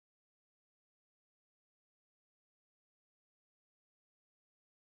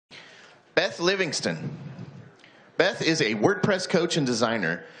Beth Livingston. Beth is a WordPress coach and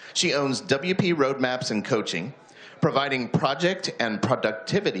designer. She owns WP Roadmaps and Coaching, providing project and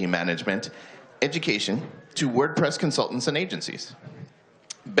productivity management education to WordPress consultants and agencies.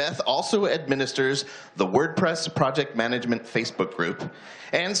 Beth also administers the WordPress Project Management Facebook group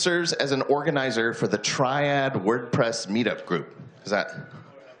and serves as an organizer for the Triad WordPress Meetup group.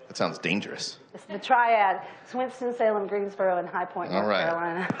 That sounds dangerous. It's the Triad. It's Winston-Salem, Greensboro, and High Point, North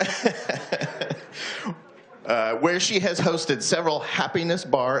Carolina. Where she has hosted several happiness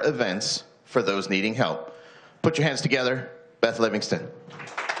bar events for those needing help. Put your hands together, Beth Livingston.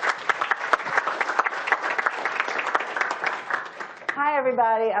 Hi,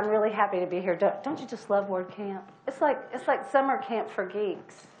 everybody. I'm really happy to be here. Don't you just love WordCamp? It's like summer camp for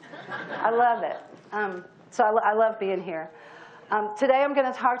geeks. I love it. So I love being here. Today I'm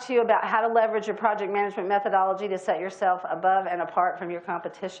going to talk to you about how to leverage your project management methodology to set yourself above and apart from your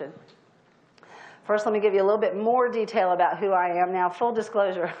competition. First, let me give you a little bit more detail about who I am. Now, full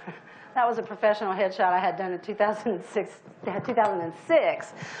disclosure, that was a professional headshot I had done in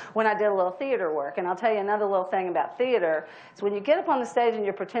 2006 when I did a little theater work. And I'll tell you another little thing about theater is when you get up on the stage and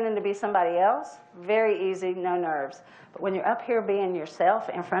you're pretending to be somebody else, very easy, no nerves. But when you're up here being yourself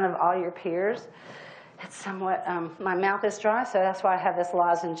in front of all your peers, it's somewhat, my mouth is dry, so that's why I have this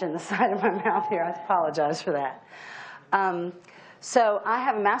lozenge in the side of my mouth here. I apologize for that. So I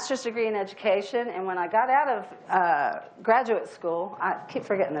have a master's degree in education, and when I got out of graduate school, I keep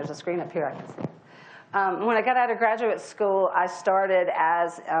forgetting there's a screen up here I can see. When I got out of graduate school, I started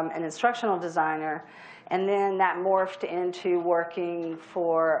as an instructional designer, and then that morphed into working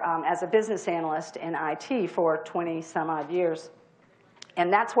for, as a business analyst in IT for 20-some-odd years. And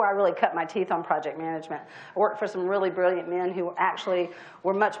that's where I really cut my teeth on project management. I worked for some really brilliant men who actually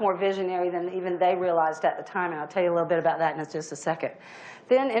were much more visionary than even they realized at the time, and I'll tell you a little bit about that in just a second.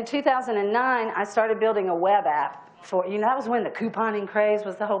 Then in 2009, I started building a web app for, that was when the couponing craze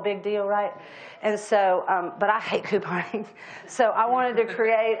was the whole big deal, right? And so, but I hate couponing. So I wanted to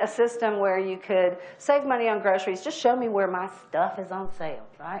create a system where you could save money on groceries, just show me where my stuff is on sale,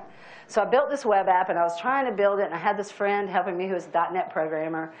 right? So I built this web app, and I was trying to build it, and I had this friend helping me who was a .NET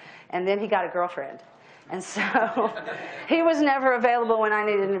programmer, and then he got a girlfriend. And so he was never available when I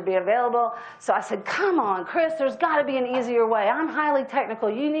needed him to be available. So I said, come on, Chris, there's got to be an easier way. I'm highly technical.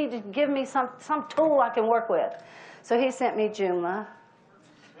 You need to give me some tool I can work with. So he sent me Joomla.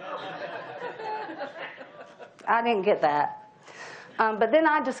 I didn't get that. But then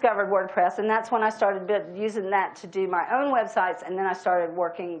I discovered WordPress, and that's when I started using that to do my own websites, and then I started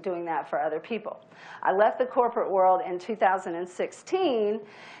doing that for other people. I left the corporate world in 2016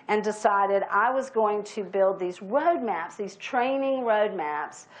 and decided I was going to build these roadmaps, these training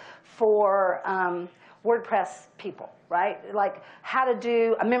roadmaps for WordPress people, right? Like how to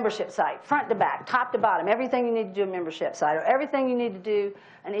do a membership site, front to back, top to bottom, everything you need to do a membership site, or everything you need to do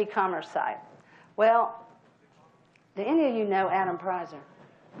an e-commerce site. Well, do any of you know Adam Preiser?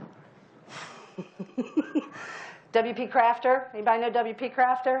 WP Crafter? Anybody know WP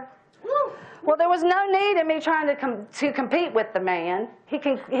Crafter? Well, there was no need in me trying to compete with the man. He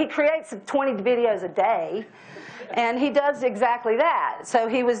creates 20 videos a day, and he does exactly that. So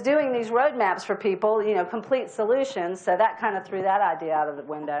he was doing these roadmaps for people, complete solutions. So that kind of threw that idea out of the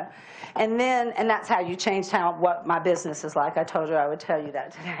window. And that's how you changed what my business is like. I told you I would tell you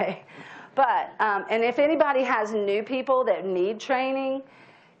that today. But, and if anybody has new people that need training,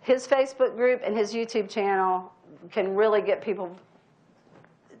 his Facebook group and his YouTube channel can really get people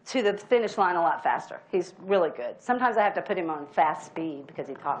to the finish line a lot faster. He's really good. Sometimes I have to put him on fast speed because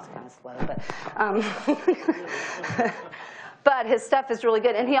he talks kind of slow. But his stuff is really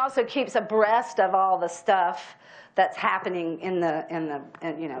good. And he also keeps abreast of all the stuff that's happening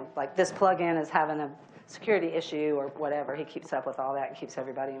like this plugin is having a security issue or whatever. He keeps up with all that and keeps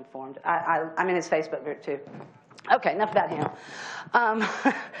everybody informed. I'm in his Facebook group too. Okay, enough about him.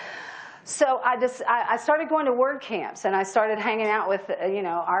 So I started going to WordCamps, and I started hanging out with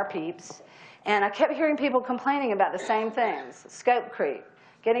our peeps, and I kept hearing people complaining about the same things: scope creep,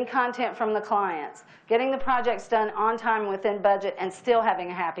 getting content from the clients, getting the projects done on time within budget, and still having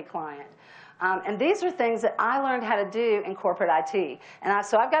a happy client. And these are things that I learned how to do in corporate IT. And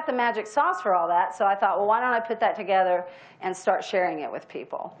so I've got the magic sauce for all that, so I thought, well, why don't I put that together and start sharing it with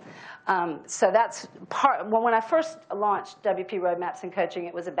people? So that's when I first launched WP Roadmaps and Coaching,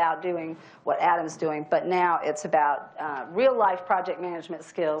 it was about doing what Adam's doing, but now it's about real-life project management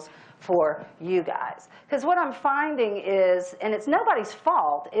skills for you guys. Because what I'm finding is, and it's nobody's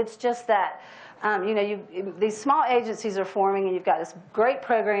fault, it's just that These small agencies are forming, and you've got this great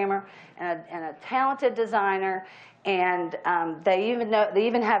programmer and a talented designer, and they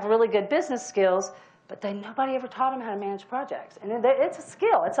even have really good business skills, but nobody ever taught them how to manage projects. And it's a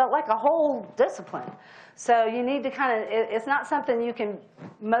skill. It's like a whole discipline. So you need to it's not something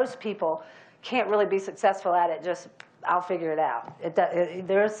most people can't really be successful at it, just I'll figure it out.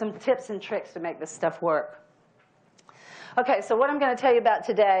 There are some tips and tricks to make this stuff work. Okay, so what I'm going to tell you about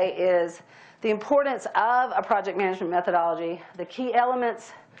today is the importance of a project management methodology, the key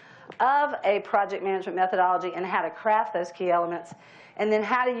elements of a project management methodology and how to craft those key elements, and then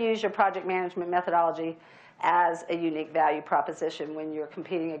how to use your project management methodology as a unique value proposition when you're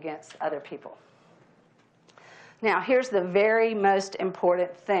competing against other people. Now, here's the very most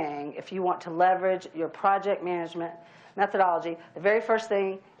important thing if you want to leverage your project management methodology. The very first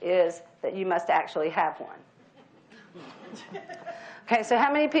thing is that you must actually have one. Okay, so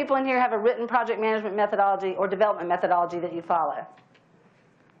how many people in here have a written project management methodology or development methodology that you follow?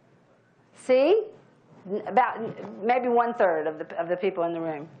 See? About maybe 1/3 of the people in the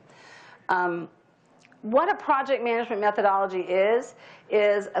room. What a project management methodology is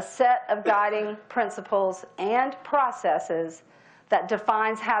a set of guiding principles and processes that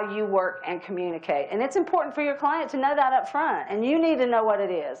defines how you work and communicate. And it's important for your client to know that up front, and you need to know what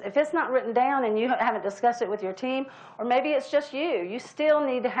it is. If it's not written down and you haven't discussed it with your team, or maybe it's just you still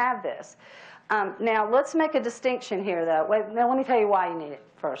need to have this. Now, let's make a distinction here, though. Now, let me tell you why you need it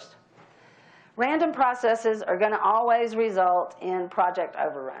first. Random processes are going to always result in project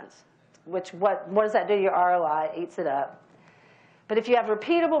overruns. What does that do to your ROI? It eats it up. But if you have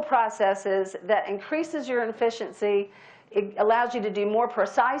repeatable processes, that increases your efficiency. It allows you to do more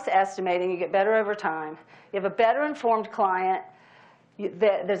precise estimating. You get better over time. You have a better informed client.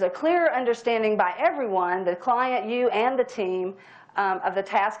 There's a clearer understanding by everyone, the client, you, and the team, of the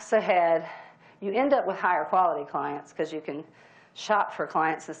tasks ahead. You end up with higher quality clients because you can shop for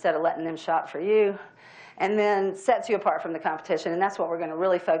clients instead of letting them shop for you. And then sets you apart from the competition, and that's what we're going to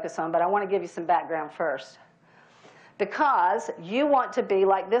really focus on. But I want to give you some background first. Because you want to be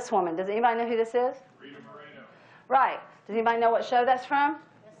like this woman. Does anybody know who this is? Rita Moreno. Right. Does anybody know what show that's from?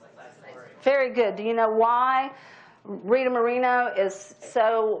 Very good. Do you know why Rita Moreno is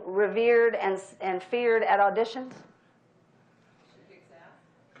so revered and feared at auditions? She kicks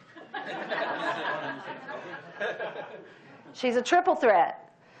ass. She's a triple threat.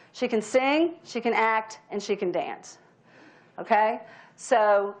 She can sing, she can act, and she can dance. Okay?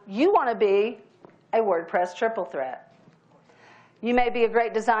 So you want to be a WordPress triple threat. You may be a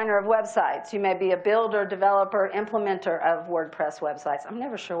great designer of websites. You may be a builder, developer, implementer of WordPress websites. I'm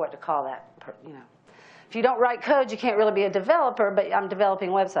never sure what to call that. If you don't write code, you can't really be a developer, but I'm developing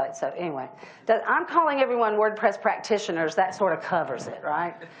websites. So anyway, I'm calling everyone WordPress practitioners. That sort of covers it,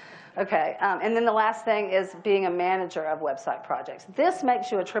 right? Okay, and then the last thing is being a manager of website projects. This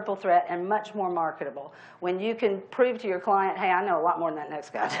makes you a triple threat and much more marketable when you can prove to your client, hey, I know a lot more than that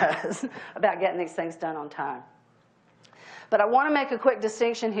next guy does about getting these things done on time. But I want to make a quick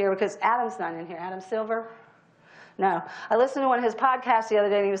distinction here because Adam's not in here. Adam Silver? No. I listened to one of his podcasts the other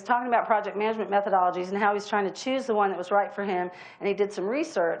day, and he was talking about project management methodologies and how he's trying to choose the one that was right for him, and he did some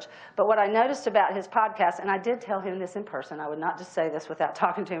research. But what I noticed about his podcast, and I did tell him this in person, I would not just say this without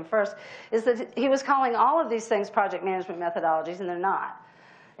talking to him first, is that he was calling all of these things project management methodologies, and they're not.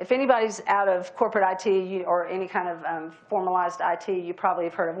 If anybody's out of corporate IT or any kind of formalized IT, you probably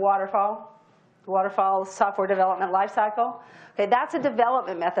have heard of Waterfall software development lifecycle. Okay, that's a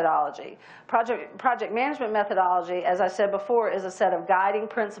development methodology. Project management methodology, as I said before, is a set of guiding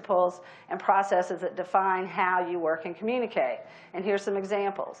principles and processes that define how you work and communicate. And here's some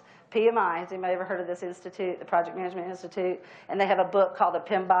examples. PMI, has anybody ever heard of this institute, the Project Management Institute? And they have a book called the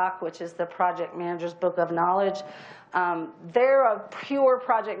PMBOK, which is the Project Manager's Book of Knowledge. They're a pure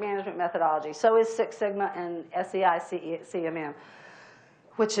project management methodology. So is Six Sigma and SEI-CMM,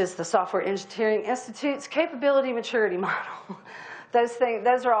 which is the Software Engineering Institute's Capability Maturity Model.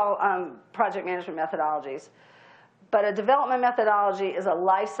 Those are all project management methodologies. But a development methodology is a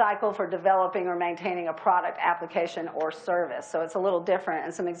life cycle for developing or maintaining a product, application, or service. So it's a little different.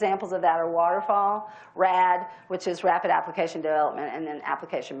 And some examples of that are Waterfall, RAD, which is Rapid Application Development, and then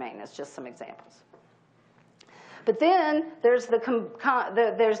Application Maintenance, just some examples. But then there's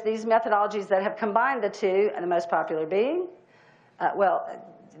these methodologies that have combined the two, and the most popular being,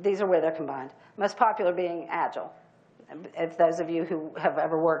 these are where they're combined. Most popular being Agile. If those of you who have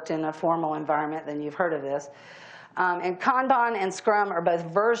ever worked in a formal environment, then you've heard of this. And Kanban and Scrum are both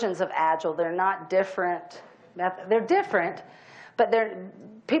versions of Agile. They're not different. They're different, but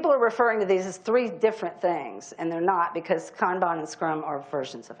people are referring to these as 3 different things, and they're not, because Kanban and Scrum are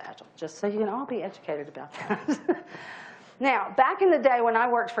versions of Agile, just so you can all be educated about that. Now, back in the day when I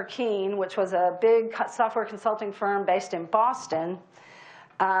worked for Keen, which was a big software consulting firm based in Boston,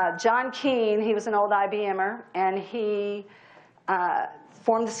 John Keen, he was an old IBMer, and he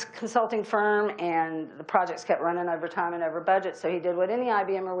formed this consulting firm, and the projects kept running over time and over budget, so he did what any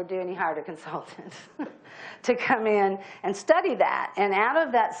IBMer would do, and he hired a consultant to come in and study that. And out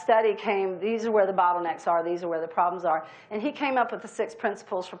of that study came, these are where the bottlenecks are, these are where the problems are, and he came up with the 6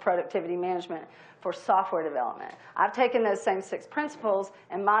 principles for productivity management for software development. I've taken those same 6 principles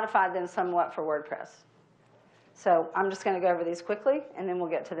and modified them somewhat for WordPress. So I'm just going to go over these quickly, and then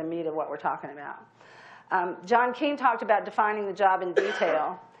we'll get to the meat of what we're talking about. John Keane talked about defining the job in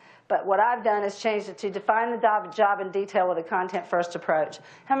detail, but what I've done is changed it to define the job in detail with a content-first approach.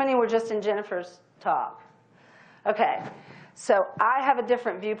 How many were just in Jennifer's talk? Okay, so I have a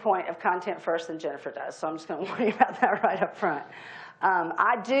different viewpoint of content-first than Jennifer does, so I'm just going to warn you about that right up front.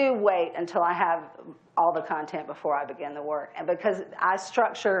 I do wait until I have all the content before I begin the work, and because I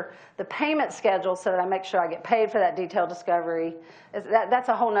structure the payment schedule so that I make sure I get paid for that detailed discovery. That's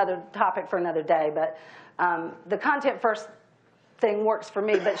a whole other topic for another day, but the content first thing works for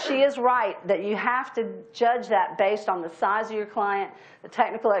me. But she is right that you have to judge that based on the size of your client, the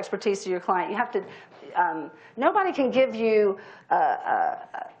technical expertise of your client. You have to, nobody can give you a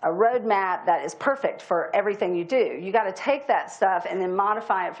roadmap that is perfect for everything you do. You got to take that stuff and then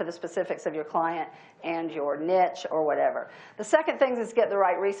modify it for the specifics of your client and your niche or whatever. The second thing is get the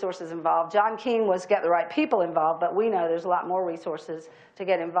right resources involved. John Keane was get the right people involved, but we know there's a lot more resources to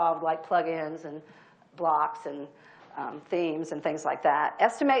get involved, like plugins and blocks and themes and things like that.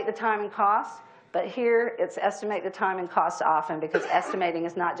 Estimate the time and cost, but here it's estimate the time and cost often, because estimating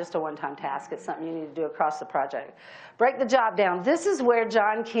is not just a one-time task. It's something you need to do across the project. Break the job down. This is where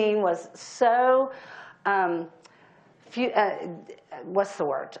John Keane was so, what's the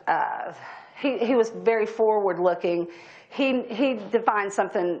word? He was very forward-looking. He defined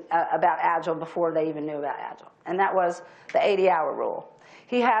something about Agile before they even knew about Agile, and that was the 80-hour rule.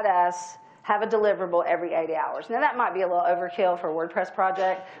 He had us have a deliverable every 80 hours. Now, that might be a little overkill for a WordPress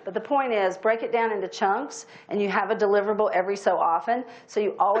project, but the point is break it down into chunks, and you have a deliverable every so often, so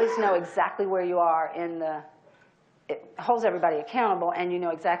you always know exactly where you are in the, it holds everybody accountable, and you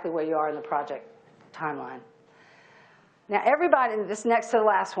know exactly where you are in the project timeline. Now, everybody, this next to the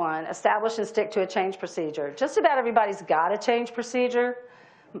last one, establish and stick to a change procedure. Just about everybody's got a change procedure.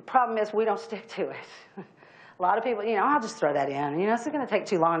 The problem is we don't stick to it. A lot of people, you know, I'll just throw that in. You know, it's going to take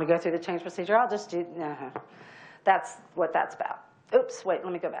too long to go through the change procedure. I'll just do, no. That's what that's about. Oops, wait,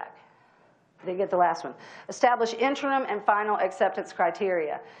 let me go back. Didn't get the last one. Establish interim and final acceptance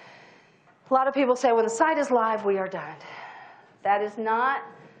criteria. A lot of people say, when the site is live, we are done. That is not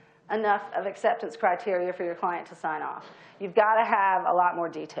enough of acceptance criteria for your client to sign off. You've got to have a lot more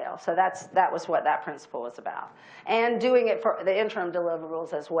detail. So that was what that principle was about. And doing it for the interim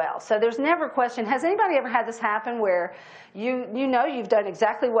deliverables as well. So there's never a question, has anybody ever had this happen where you know you've done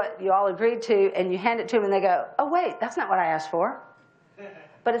exactly what you all agreed to, and you hand it to them and they go, oh wait, that's not what I asked for.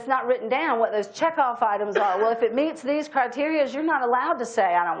 But it's not written down what those checkoff items are. Well, if it meets these criteria, you're not allowed to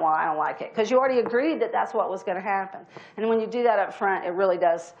say, I don't like it, because you already agreed that that's what was going to happen. And when you do that up front, it really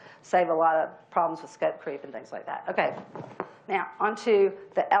does save a lot of problems with scope creep and things like that. Okay, now onto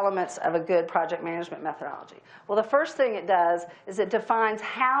the elements of a good project management methodology. Well, the first thing it does is it defines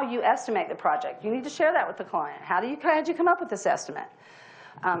how you estimate the project. You need to share that with the client. How'd you come up with this estimate?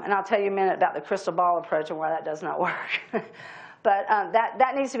 And I'll tell you in a minute about the crystal ball approach and why that does not work. But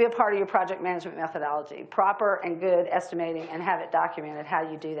that needs to be a part of your project management methodology, proper and good estimating, and have it documented how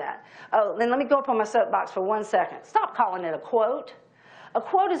you do that. Oh, then let me go up on my soapbox for 1 second. Stop calling it a quote. A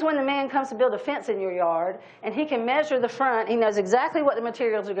quote is when the man comes to build a fence in your yard, and he can measure the front. He knows exactly what the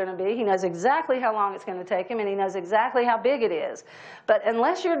materials are going to be. He knows exactly how long it's going to take him, and he knows exactly how big it is. But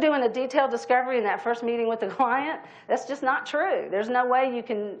unless you're doing a detailed discovery in that first meeting with the client, that's just not true. There's no way you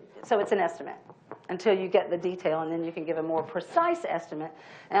can, so it's an estimate until you get the detail, and then you can give a more precise estimate.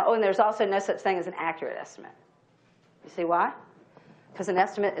 And there's also no such thing as an accurate estimate. You see why? Because an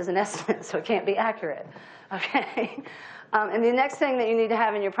estimate is an estimate, so it can't be accurate. Okay. And the next thing that you need to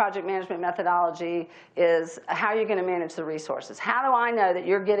have in your project management methodology is how you're going to manage the resources. How do I know that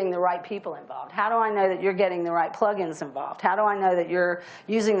you're getting the right people involved? How do I know that you're getting the right plugins involved? How do I know that you're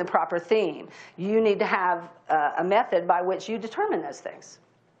using the proper theme? You need to have a method by which you determine those things.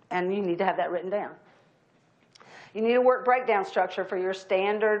 And you need to have that written down. You need a work breakdown structure for your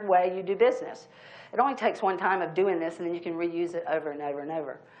standard way you do business. It only takes one time of doing this, and then you can reuse it over and over and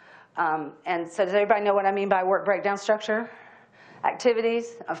over. And so does everybody know what I mean by work breakdown structure?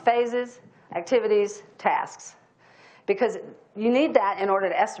 activities, phases, activities, tasks. Because you need that in order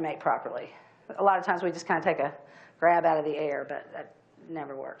to estimate properly. A lot of times we just kind of take a grab out of the air, but that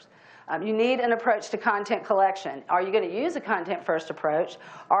never works. You need an approach to content collection. Are you going to use a content-first approach?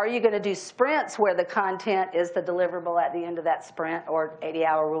 Are you going to do sprints where the content is the deliverable at the end of that sprint, or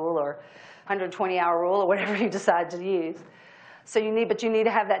 80-hour rule, or 120-hour rule, or whatever you decide to use? So you need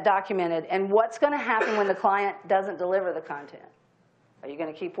to have that documented. And what's going to happen when the client doesn't deliver the content? Are you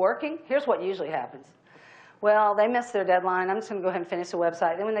going to keep working? Here's what usually happens. Well, they missed their deadline. I'm just going to go ahead and finish the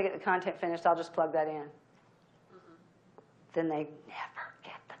website. Then when they get the content finished, I'll just plug that in. Then they never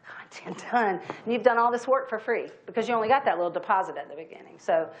get the content done. And you've done all this work for free because you only got that little deposit at the beginning.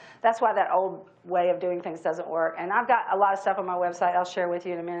 So that's why that old way of doing things doesn't work. And I've got a lot of stuff on my website I'll share with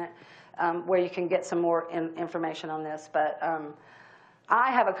you in a minute where you can get some more information on this. But I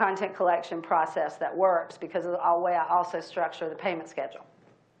have a content collection process that works because of the way I also structure the payment schedule.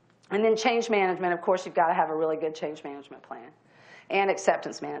 And then change management, of course, you've got to have a really good change management plan, and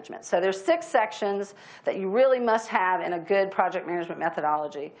acceptance management. So there's 6 sections that you really must have in a good project management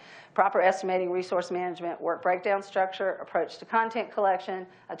methodology: proper estimating, resource management, work breakdown structure, approach to content collection,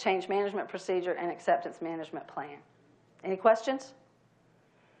 a change management procedure, and acceptance management plan. Any questions?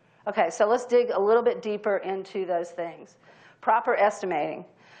 Okay, so let's dig a little bit deeper into those things. Proper estimating.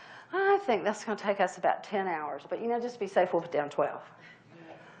 I think that's going to take us about 10 hours, but just to be safe, we'll put down 12.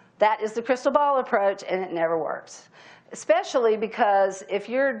 That is the crystal ball approach, and it never works. Especially because if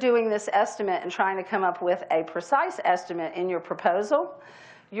you're doing this estimate and trying to come up with a precise estimate in your proposal,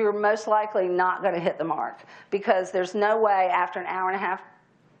 you're most likely not going to hit the mark, because there's no way after an hour-and-a-half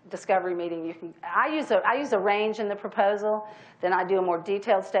discovery meeting you can. I use a range in the proposal, then I do a more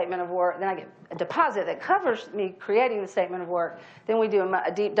detailed statement of work, then I get a deposit that covers me creating the statement of work, then we do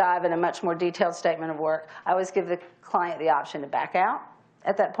a deep dive and a much more detailed statement of work. I always give the client the option to back out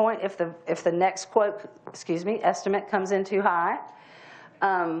at that point if the next estimate comes in too high,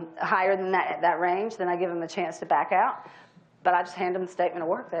 higher than that range, then I give them the chance to back out. But I just hand them the statement of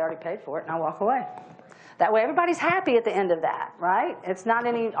work. They already paid for it, and I walk away. That way everybody's happy at the end of that, right? It's not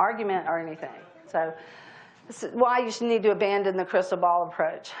any argument or anything. So this is why you should need to abandon the crystal ball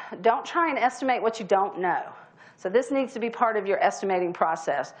approach. Don't try and estimate what you don't know. So this needs to be part of your estimating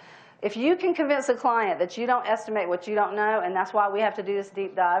process. If you can convince a client that you don't estimate what you don't know, and that's why we have to do this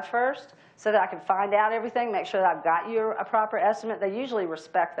deep dive first, so that I can find out everything, make sure that I've got you a proper estimate, they usually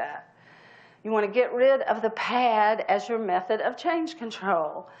respect that. You want to get rid of the pad as your method of change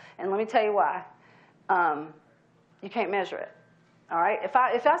control. And let me tell you why. You can't measure it. All right? If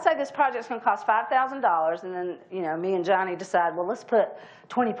I say this project's going to cost $5,000, and then me and Johnny decide, well, let's put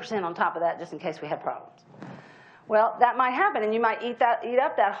 20% on top of that just in case we have problems. Well, that might happen, and you might eat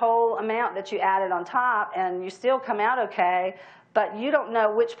up that whole amount that you added on top, and you still come out okay, but you don't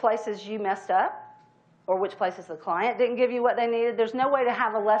know which places you messed up or which places the client didn't give you what they needed. There's no way to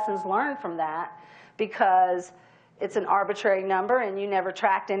have a lessons learned from that because it's an arbitrary number, and you never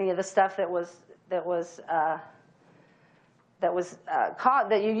tracked any of the stuff that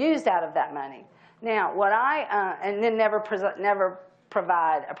you used out of that money. Now, and then never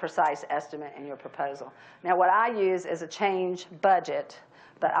provide a precise estimate in your proposal. Now, what I use is a change budget,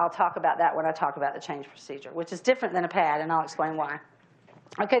 but I'll talk about that when I talk about the change procedure, which is different than a pad, and I'll explain why.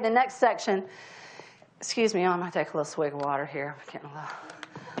 Okay, the next section, excuse me, I might take a little swig of water here. I'm getting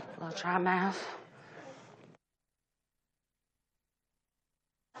a little dry mouth.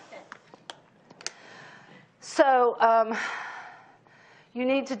 So you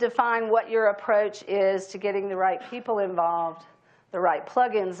need to define what your approach is to getting the right people involved, the right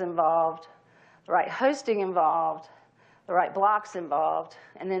plugins involved, the right hosting involved, the right blocks involved,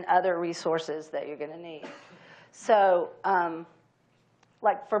 and then other resources that you're going to need. So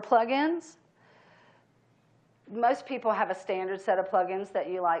like for plugins, most people have a standard set of plugins that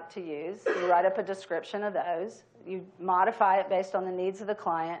you like to use. You write up a description of those. You modify it based on the needs of the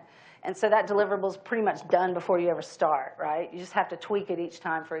client. And so that deliverable is pretty much done before you ever start, right? You just have to tweak it each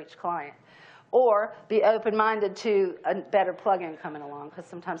time for each client. Or be open-minded to a better plugin coming along, because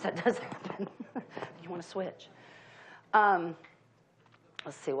sometimes that does happen. You want to switch.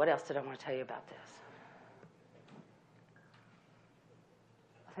 Let's see, what else did I want to tell you about this?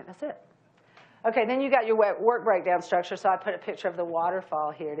 I think that's it. Okay, then you got your work breakdown structure, so I put a picture of the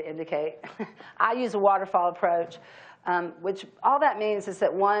waterfall here to indicate. I use a waterfall approach, which all that means is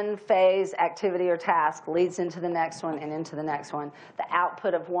that one phase, activity, or task leads into the next one and into the next one. The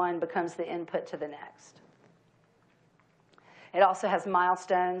output of one becomes the input to the next. It also has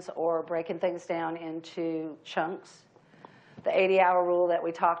milestones or breaking things down into chunks. the 80-hour rule that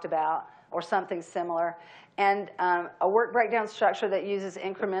we talked about, or something similar, and a work breakdown structure that uses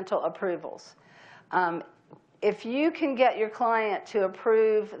incremental approvals. If you can get your client to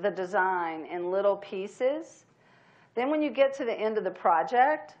approve the design in little pieces, then when you get to the end of the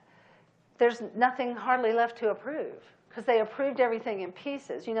project, there's nothing hardly left to approve, because they approved everything in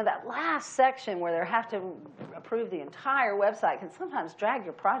pieces. You know, that last section where they have to approve the entire website can sometimes drag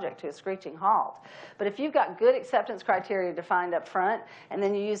your project to a screeching halt. But if you've got good acceptance criteria defined up front, and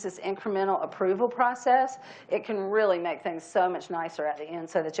then you use this incremental approval process, it can really make things so much nicer at the end,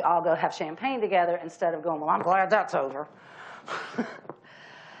 so that you all go have champagne together instead of going, well, I'm glad that's over.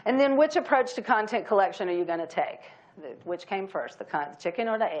 And then which approach to content collection are you going to take? Which came first, the chicken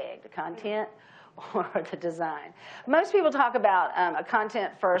or the egg, the content or the design? Most people talk about a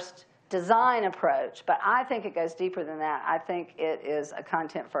content-first design approach, but I think it goes deeper than that. I think it is a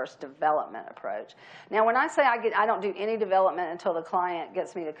content-first development approach. Now, when I say I don't do any development until the client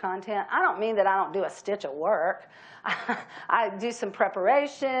gets me the content, I don't mean that I don't do a stitch of work. I do some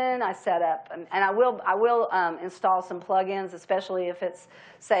preparation, I set up, and I will install some plugins, especially if it's,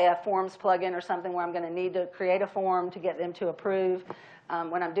 say, a forms plugin or something where I'm going to need to create a form to get them to approve.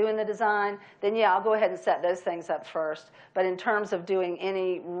 When I'm doing the design, then yeah, I'll go ahead and set those things up first. But in terms of doing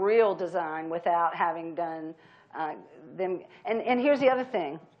any real design without having done them, and here's the other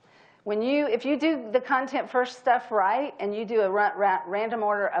thing. If you do the content first stuff right, and you do a random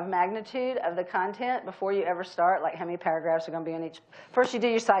order of magnitude of the content before you ever start, like how many paragraphs are going to be in each. First you do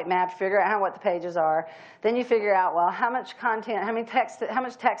your site map, figure out what the pages are. Then you figure out, well, how much content, how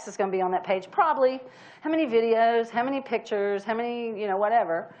much text is going to be on that page, probably. How many videos, how many pictures, how many,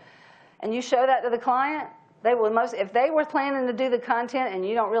 whatever. And you show that to the client. They will if they were planning to do the content and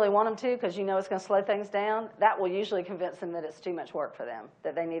you don't really want them to because you know it's going to slow things down, that will usually convince them that it's too much work for them,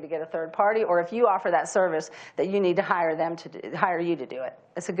 that they need to get a third party, or if you offer that service, that you need to hire you to do it.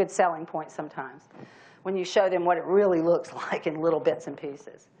 It's a good selling point sometimes when you show them what it really looks like in little bits and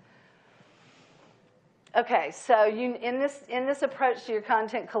pieces. Okay, so in this approach to your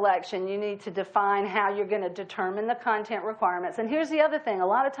content collection, you need to define how you're going to determine the content requirements. And here's the other thing. A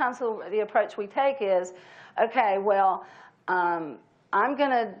lot of times the approach we take is, okay, well, I'm going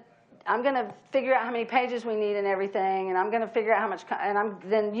to figure out how many pages we need and everything, and I'm going to figure out how much,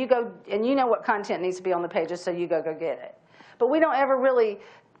 then you go, and you know what content needs to be on the pages, so you go get it. But we don't ever really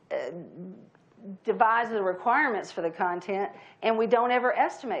devise the requirements for the content, and we don't ever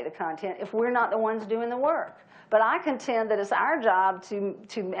estimate the content if we're not the ones doing the work. But I contend that it's our job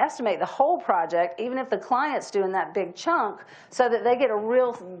to estimate the whole project, even if the client's doing that big chunk, so that they get a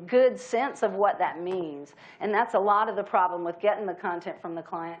real good sense of what that means. And that's a lot of the problem with getting the content from the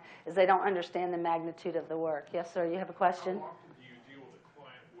client, is they don't understand the magnitude of the work. Yes, sir, you have a question? How often do you deal with a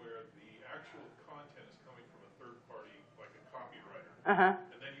client where the actual content is coming from a third party, like a copywriter, and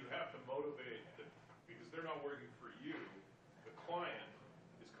then you have to motivate, because they're not working for you, the client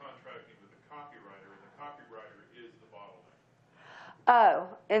is contracting with the copywriter, and the copywriter is the bottleneck. Oh,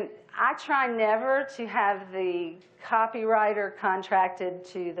 and I try never to have the copywriter contracted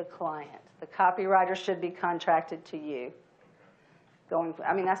to the client. The copywriter should be contracted to you.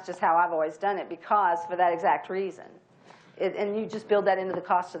 That's just how I've always done it, because for that exact reason. And you just build that into the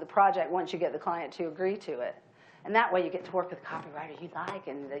cost of the project once you get the client to agree to it. And that way you get to work with a copywriter you like,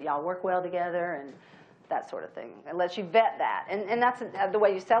 and y'all work well together, and that sort of thing. It lets you vet that. And that's the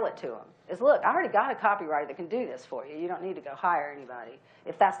way you sell it to them, is, look, I already got a copywriter that can do this for you. You don't need to go hire anybody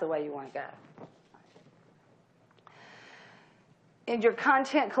if that's the way you want to go. And your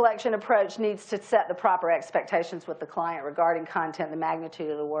content collection approach needs to set the proper expectations with the client regarding content, the magnitude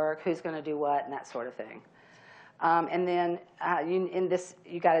of the work, who's going to do what, and that sort of thing. And then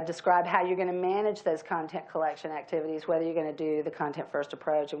you got to describe how you're going to manage those content collection activities, whether you're going to do the content first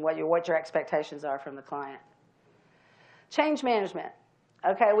approach, and what your expectations are from the client. Change management.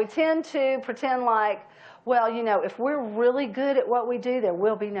 Okay, we tend to pretend like, well, if we're really good at what we do, there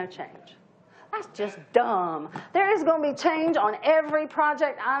will be no change. That's just dumb. There is going to be change on every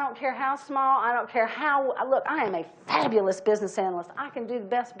project. I don't care how small. I don't care how. Look, I am a fabulous business analyst. I can do the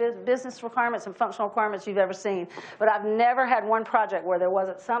best business requirements and functional requirements you've ever seen. But I've never had one project where there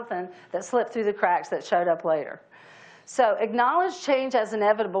wasn't something that slipped through the cracks that showed up later. So acknowledge change as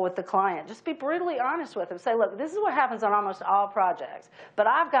inevitable with the client. Just be brutally honest with them. Say, look, this is what happens on almost all projects, but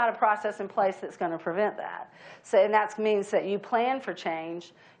I've got a process in place that's going to prevent that. So, and that means that you plan for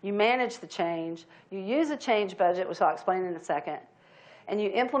change, you manage the change, you use a change budget, which I'll explain in a second, and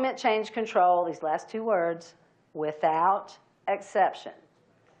you implement change control, these last two words, without exception,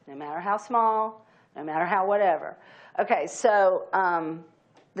 no matter how small, no matter how whatever. Okay, so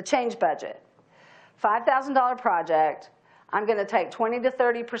the change budget. $5,000 project, I'm going to take 20 to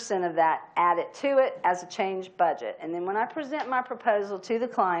 30% of that, add it to it as a change budget. And then when I present my proposal to the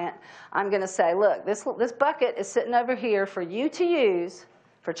client, I'm going to say, look, this bucket is sitting over here for you to use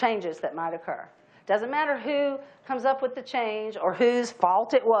for changes that might occur. Doesn't matter who comes up with the change or whose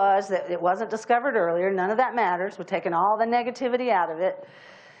fault it was that it wasn't discovered earlier. None of that matters. We're taking all the negativity out of it.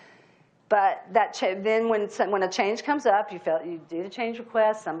 But then when a change comes up, you do the change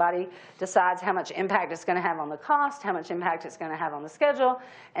request, somebody decides how much impact it's going to have on the cost, how much impact it's going to have on the schedule,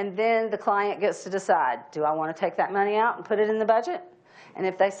 and then the client gets to decide, do I want to take that money out and put it in the budget? And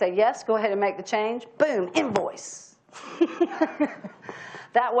if they say yes, go ahead and make the change. Boom, invoice.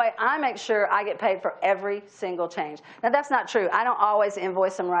 That way, I make sure I get paid for every single change. Now, that's not true. I don't always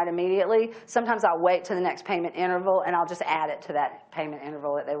invoice them right immediately. Sometimes I'll wait to the next payment interval, and I'll just add it to that payment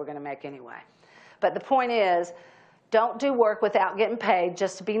interval that they were going to make anyway. But the point is, don't do work without getting paid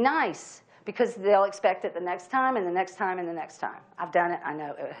just to be nice, because they'll expect it the next time and the next time and the next time. I've done it. I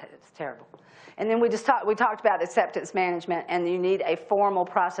know. It's terrible. And then we talked about acceptance management, and you need a formal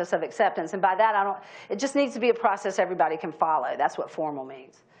process of acceptance. And by that, it just needs to be a process everybody can follow. That's what formal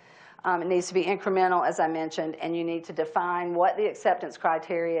means. It needs to be incremental, as I mentioned, and you need to define what the acceptance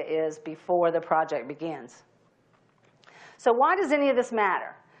criteria is before the project begins. So why does any of this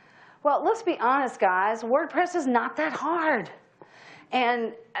matter? Well, let's be honest, guys. WordPress is not that hard.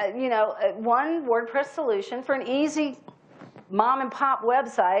 And, one WordPress solution for an easy mom and pop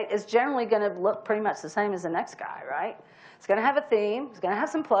website is generally going to look pretty much the same as the next guy, right? It's going to have a theme. It's going to have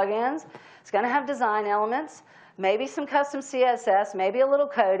some plugins. It's going to have design elements, maybe some custom CSS, maybe a little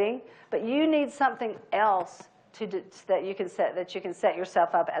coding. But you need something else that you can set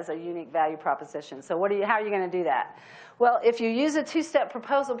yourself up as a unique value proposition. So how are you going to do that? Well, if you use a two-step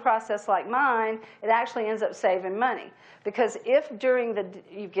proposal process like mine, it actually ends up saving money. Because if during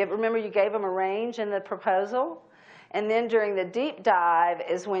remember you gave them a range in the proposal, and then during the deep dive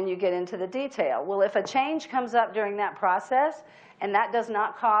is when you get into the detail. Well, if a change comes up during that process, and that does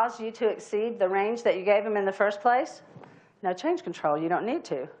not cause you to exceed the range that you gave them in the first place, no change control. You don't need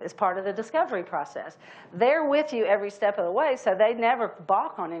to. It's part of the discovery process. They're with you every step of the way, so they never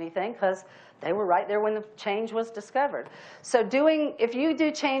balk on anything because they were right there when the change was discovered. So if you do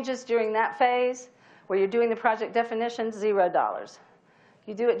changes during that phase where you're doing the project definition, $0.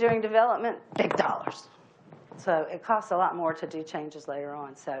 You do it during development, big dollars. So it costs a lot more to do changes later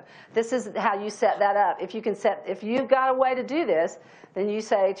on. So this is how you set that up. If you've got a way to do this, then you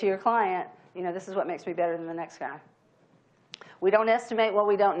say to your client, this is what makes me better than the next guy. We don't estimate what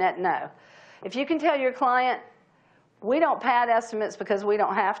we don't know. If you can tell your client, we don't pad estimates because we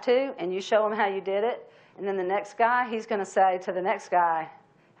don't have to, and you show them how you did it, and then the next guy, he's going to say to the next guy,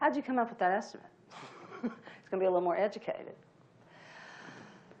 how'd you come up with that estimate? He's going to be a little more educated.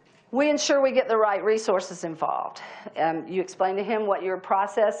 We ensure we get the right resources involved. You explain to him what your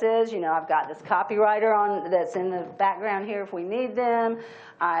process is. I've got this copywriter that's in the background here if we need them.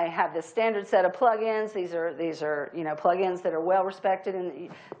 I have this standard set of plugins. These are plugins that are well respected. And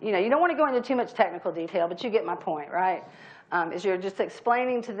you don't want to go into too much technical detail, but you get my point, right? Is you're just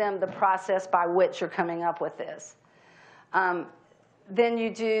explaining to them the process by which you're coming up with this. Then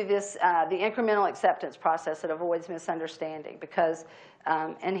you do this, the incremental acceptance process that avoids misunderstanding because,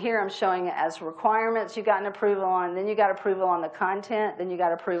 and here I'm showing it as requirements you got an approval on, then you got approval on the content, then you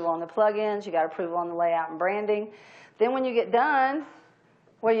got approval on the plugins, you got approval on the layout and branding. Then when you get done,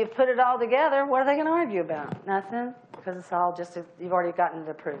 where you've put it all together, what are they going to argue about? Nothing, because it's all just, you've already gotten it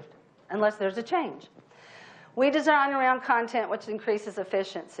approved, unless there's a change. We design around content, which increases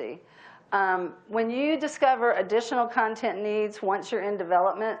efficiency. When you discover additional content needs once you're in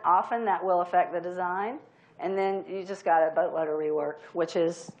development, often that will affect the design, and then you just got a boatload of rework, which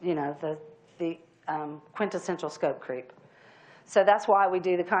is, the quintessential scope creep. So that's why we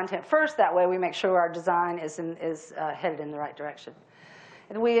do the content first. That way we make sure our design is headed in the right direction.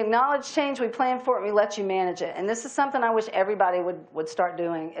 If we acknowledge change, we plan for it, we let you manage it. And this is something I wish everybody would start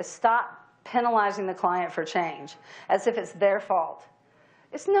doing, is stop penalizing the client for change as if it's their fault.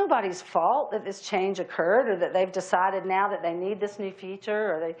 It's nobody's fault that this change occurred or that they've decided now that they need this new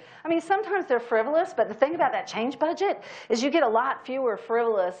feature. Sometimes they're frivolous, but the thing about that change budget is you get a lot fewer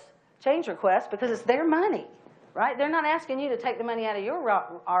frivolous change requests because it's their money, right? They're not asking you to take the money out of your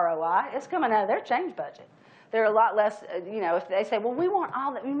ROI. It's coming out of their change budget. They're a lot less, if they say, well, we want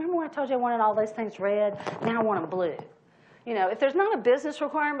all that. Remember when I told you I wanted all those things red? Now I want them blue. If there's not a business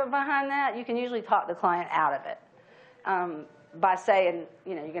requirement behind that, you can usually talk the client out of it. By saying,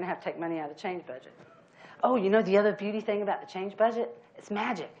 you're going to have to take money out of the change budget. Oh, the other beauty thing about the change budget? It's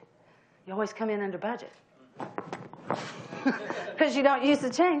magic. You always come in under budget. because you don't use the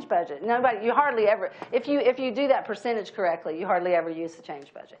change budget. You hardly ever, if you do that percentage correctly, you hardly ever use the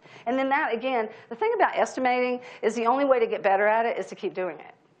change budget. And then that, again, the thing about estimating is the only way to get better at it is to keep doing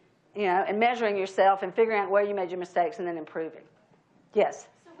it, and measuring yourself and figuring out where you made your mistakes and then improving. Yes?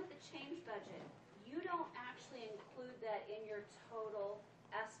 So with the change budget, you don't actually include that in your total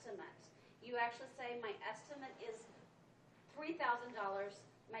estimate. You actually say my estimate is $3,000,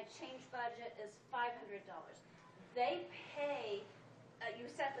 my change budget is $500. They pay, you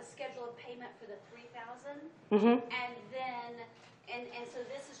set the schedule of payment for the $3,000, and then, and so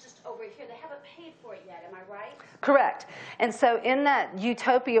this is just over here. They haven't paid for it yet, am I right? Correct. And so in that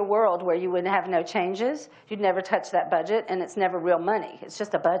utopia world where you would have no changes, you'd never touch that budget, and it's never real money. It's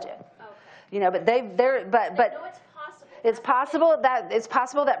just a budget. Okay. But they know it's possible. It's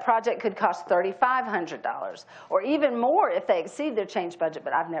possible that project could cost $3,500, or even more if they exceed their change budget.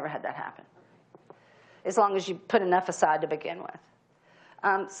 But I've never had that happen. As long as you put enough aside to begin with.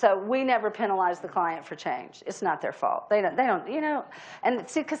 So we never penalize the client for change. It's not their fault. They don't, and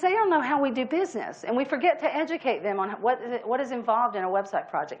see, because they don't know how we do business, and we forget to educate them on what is involved in a website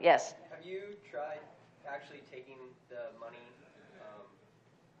project. Yes? Have you tried actually taking the money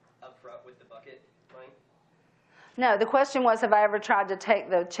up front with the bucket money? No, the question was, have I ever tried to take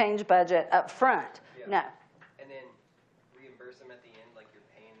the change budget up front? Yeah. No. And then reimburse them at the end, like you're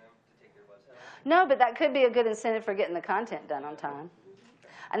paying them to take their website? No, but that could be a good incentive for getting the content done on time.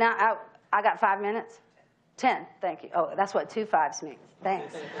 And now I got 5 minutes? 10, thank you. Oh, that's what 2 5s means.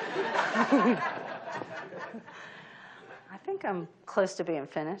 Thanks. I think I'm close to being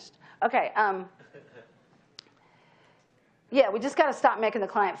finished. Okay. Yeah, we just got to stop making the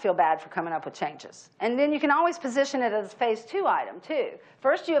client feel bad for coming up with changes. And then you can always position it as a phase 2 item, too.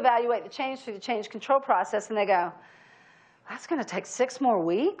 First, you evaluate the change through the change control process, and they go, that's going to take 6 more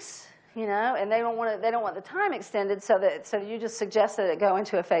weeks? And they don't want the time extended, so you just suggest that it go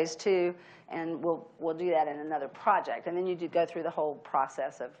into a phase 2, and we'll do that in another project. And then you do go through the whole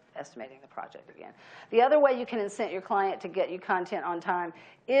process of estimating the project again. The other way you can incent your client to get you content on time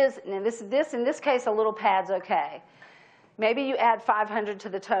is, and in this case, a little pad's okay. Maybe you add $500 to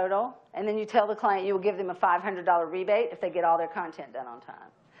the total, and then you tell the client you will give them a $500 rebate if they get all their content done on time.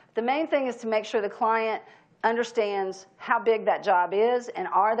 The main thing is to make sure the client understands how big that job is, and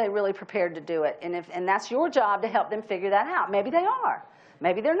are they really prepared to do it? And that's your job to help them figure that out. Maybe they are.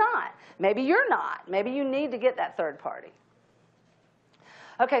 Maybe they're not. Maybe you're not. Maybe you need to get that third party.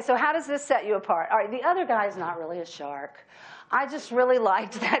 Okay, so how does this set you apart? All right, the other guy's not really a shark. I just really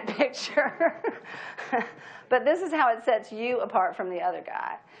liked that picture. But this is how it sets you apart from the other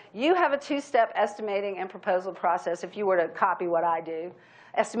guy. You have a 2-step estimating and proposal process if you were to copy what I do.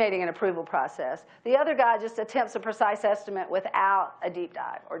 Estimating and approval process. The other guy just attempts a precise estimate without a deep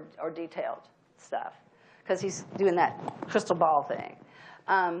dive or detailed stuff, because he's doing that crystal ball thing.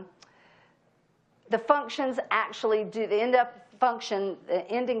 The functions actually do, the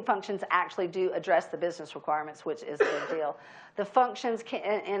ending functions actually do address the business requirements, which is a big deal. The functions can,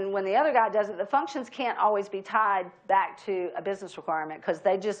 and when the other guy does it, the functions can't always be tied back to a business requirement, because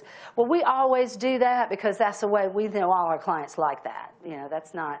they just, well, we always do that because that's the way we know all our clients like that.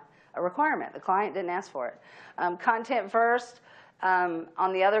 That's not a requirement. The client didn't ask for it. Content first.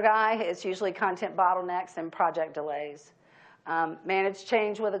 On the other guy, it's usually content bottlenecks and project delays. Manage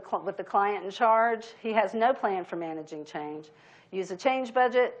change with the client in charge. He has no plan for managing change. Use a change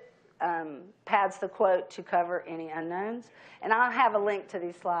budget. Pads the quote to cover any unknowns. And I'll have a link to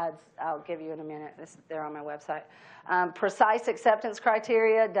these slides I'll give you in a minute. They're on my website. Precise acceptance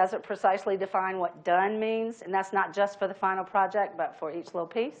criteria doesn't precisely define what done means, and that's not just for the final project, but for each little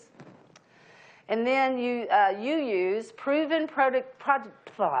piece. And then you use proven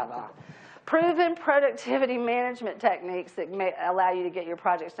productivity management techniques that may allow you to get your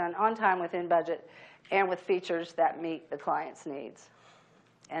projects done on time, within budget, and with features that meet the client's needs.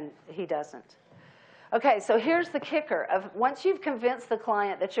 And he doesn't. Okay, so here's the kicker. Once you've convinced the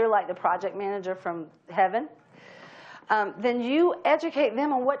client that you're like the project manager from heaven, then you educate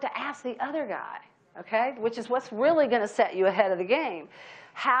them on what to ask the other guy, okay? Which is what's really going to set you ahead of the game.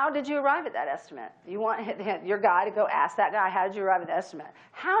 How did you arrive at that estimate? You want your guy to go ask that guy, how did you arrive at the estimate?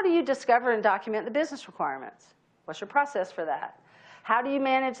 How do you discover and document the business requirements? What's your process for that? How do you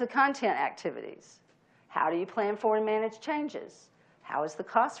manage the content activities? How do you plan for and manage changes? How is the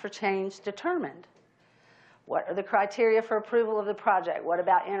cost for change determined? What are the criteria for approval of the project? What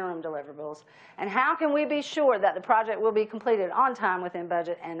about interim deliverables? And how can we be sure that the project will be completed on time, within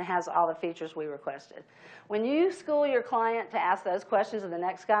budget, and has all the features we requested? When you school your client to ask those questions of the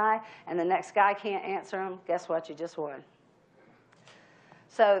next guy, and the next guy can't answer them, guess what? You just won.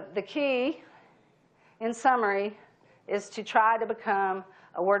 So the key, in summary, is to try to become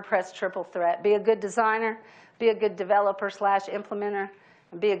a WordPress triple threat. Be a good designer, be a good developer / implementer,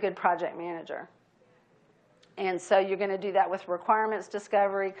 and be a good project manager. And so you're going to do that with requirements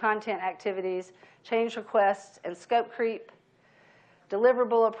discovery, content activities, change requests, and scope creep,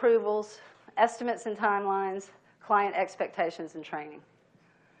 deliverable approvals, estimates and timelines, client expectations, and training.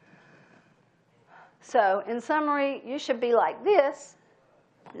 So in summary, you should be like this,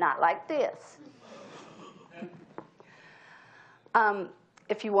 not like this.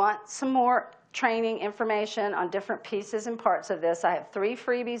 If you want some more training information on different pieces and parts of this, I have 3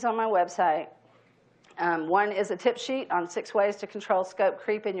 freebies on my website. One is a tip sheet on 6 ways to control scope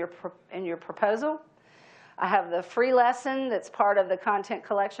creep in your proposal. I have the free lesson that's part of the content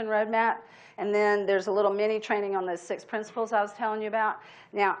collection roadmap. And then there's a little mini training on those 6 principles I was telling you about.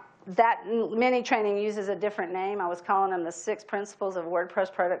 Now, that mini training uses a different name. I was calling them the 6 principles of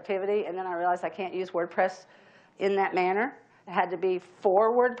WordPress productivity. And then I realized I can't use WordPress in that manner. It had to be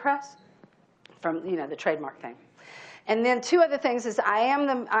for WordPress from, the trademark thing. And then 2 other things is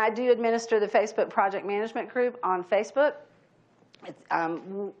I do administer the Facebook project management group on Facebook.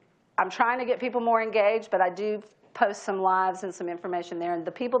 I'm trying to get people more engaged, but I do post some lives and some information there. And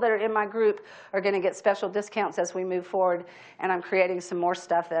the people that are in my group are going to get special discounts as we move forward. And I'm creating some more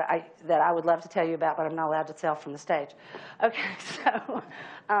stuff that I would love to tell you about, but I'm not allowed to tell from the stage. Okay, so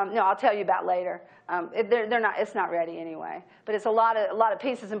no, I'll tell you about later. It's not ready anyway. But it's a lot of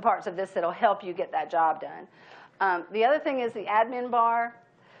pieces and parts of this that'll help you get that job done. The other thing is the admin bar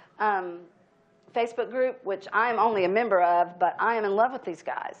Facebook group, which I'm only a member of, but I am in love with these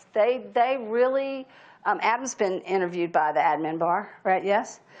guys. They really, Adam's been interviewed by the admin bar, right?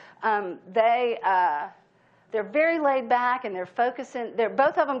 Yes. They're very laid back and they're focusing.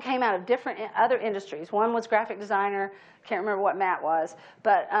 Both of them came out of different other industries. One was graphic designer. Can't remember what Matt was,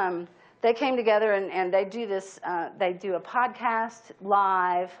 but they came together and they do this. They do a podcast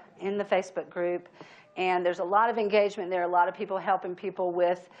live in the Facebook group. And there's a lot of engagement there, a lot of people helping people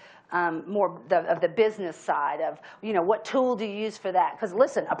with more of the business side of, what tool do you use for that? Because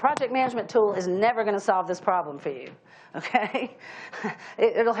listen, a project management tool is never going to solve this problem for you, okay?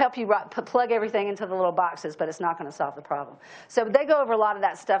 It'll help you plug everything into the little boxes, but it's not going to solve the problem. So they go over a lot of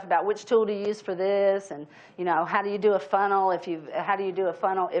that stuff about which tool to use for this, and how do you do a funnel if you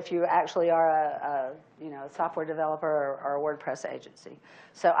actually are a software developer or a WordPress agency.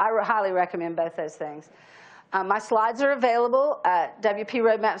 So I highly recommend both those things. My slides are available at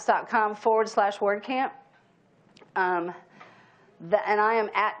wproadmaps.com/WordCamp. And I am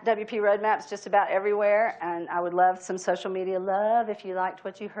at WP Roadmaps just about everywhere. And I would love some social media love if you liked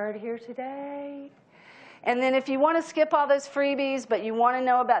what you heard here today. And then if you want to skip all those freebies, but you want to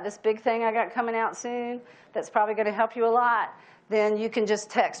know about this big thing I got coming out soon that's probably going to help you a lot, then you can just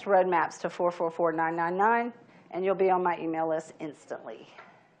text Roadmaps to 444-999, and you'll be on my email list instantly.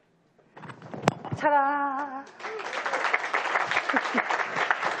 Ta-da!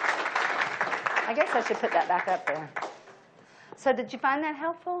 I guess I should put that back up there. So did you find that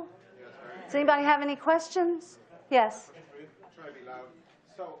helpful? Yes, Does anybody have any questions? Yes? Try to be loud.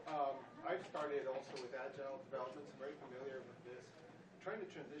 So I've started also with Agile development, so I'm very familiar with this. Trying to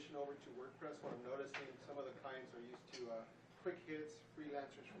transition over to WordPress, what I'm noticing, some of the clients are used to quick hits,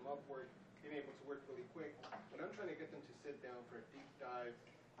 freelancers from Upwork, being able to work really quick. But I'm trying to get them to sit down for a deep dive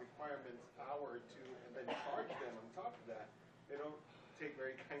requirements hour or 2 and then charge them on top of that. They don't take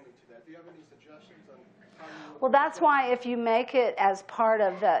very kindly to that. Do you have any suggestions on how you... Well, that's why if you make it as part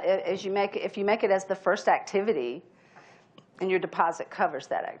of if you make it as the first activity, and your deposit covers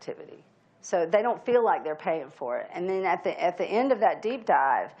that activity. So they don't feel like they're paying for it. And then at the end of that deep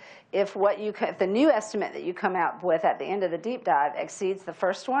dive, if the new estimate that you come out with at the end of the deep dive exceeds the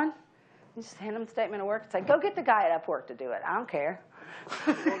first one, you just hand them a statement of work and say, go get the guy at Upwork to do it. I don't care.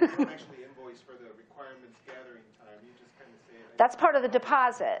 You don't actually invoice for the requirements gathering time. You just kind of say it. That's part of the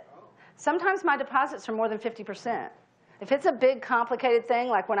deposit. Sometimes my deposits are more than 50%. If it's a big, complicated thing,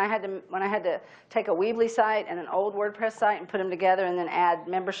 like when I had to take a Weebly site and an old WordPress site and put them together and then add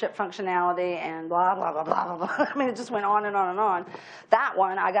membership functionality and blah, blah, blah, blah, blah, blah. I mean, it just went on and on and on. That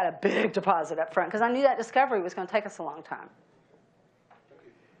one, I got a big deposit up front because I knew that discovery was going to take us a long time.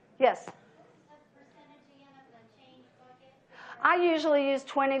 Yes? I usually use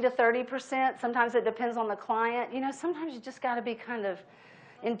 20 to 30%. Sometimes it depends on the client. Sometimes you just got to be kind of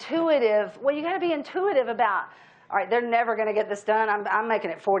intuitive. Well, you got to be intuitive about, all right, they're never going to get this done. I'm making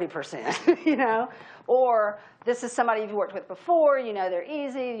it 40%, Or this is somebody you've worked with before. They're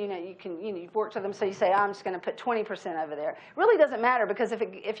easy. You've worked with them, so you say, I'm just going to put 20% over there. It really doesn't matter because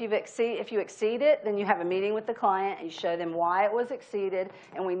if you exceed it, then you have a meeting with the client and you show them why it was exceeded,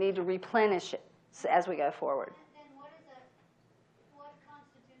 and we need to replenish it as we go forward. Then what is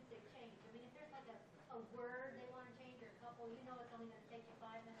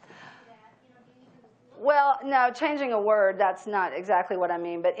Well, no, changing a word, that's not exactly what I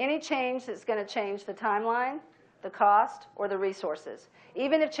mean. But any change that's going to change the timeline, the cost, or the resources.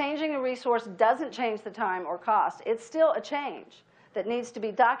 Even if changing a resource doesn't change the time or cost, it's still a change that needs to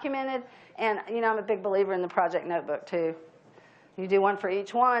be documented. And, you know, I'm a big believer in the project notebook, too. You do one for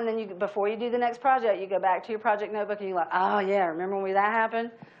each one, then before you do the next project, you go back to your project notebook and you're like, oh, yeah, remember when that happened?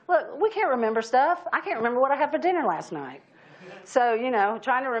 Look, we can't remember stuff. I can't remember what I had for dinner last night. So, you know,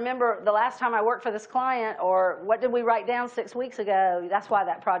 trying to remember the last time I worked for this client or what did we write down 6 weeks ago, that's why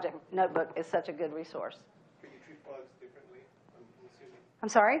that project notebook is such a good resource. Can you treat bugs differently, I'm assuming? I'm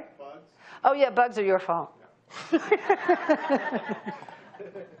sorry? Bugs? Oh, yeah, bugs are your fault. No.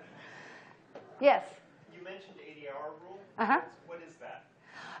 Yes? You mentioned 80-hour rule. Uh-huh. What is that?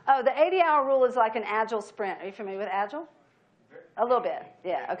 Oh, the 80-hour rule is like an agile sprint. Are you familiar with agile? A little bit,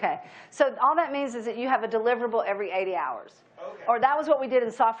 yeah, okay. So all that means is that you have a deliverable every 80 hours. Okay. Or that was what we did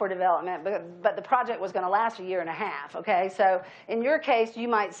in software development, but the project was going to last a year and a half, okay? So in your case, you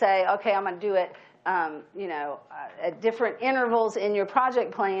might say, okay, I'm going to do it you know, at different intervals in your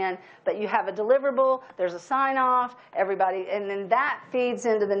project plan, but you have a deliverable, there's a sign-off, everybody, and then that feeds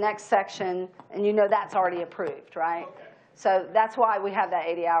into the next section, and you know that's already approved, right? Okay. So that's why we have that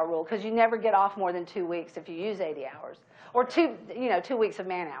 80-hour rule, because you never get off more than 2 weeks if you use 80 hours. Or 2 weeks of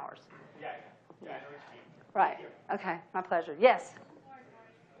man hours. Yeah, I know what you mean. Right. Okay. My pleasure. Yes. You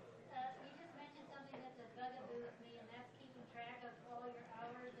just mentioned something that's a bugaboo with me, and that's keeping track of all your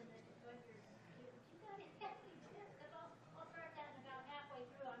hours and what you're doing. You guys have me just, because I'll start that and about halfway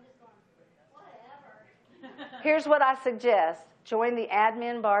through, I'm just going, whatever. Here's what I suggest. Join the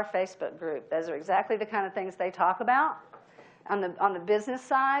Admin Bar Facebook group. Those are exactly the kind of things they talk about on the business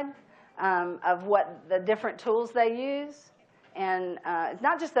side. Of what the different tools they use. And it's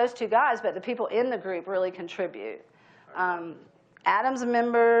not just those two guys, but the people in the group really contribute. Adam's a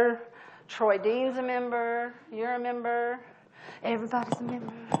member, Troy Dean's a member, you're a member, everybody's a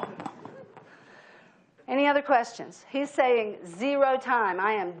member. Any other questions? He's saying 0 time,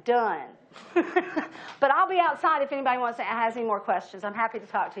 I am done. But I'll be outside if anybody has any more questions. I'm happy to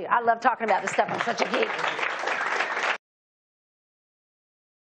talk to you. I love talking about this stuff. I'm such a geek.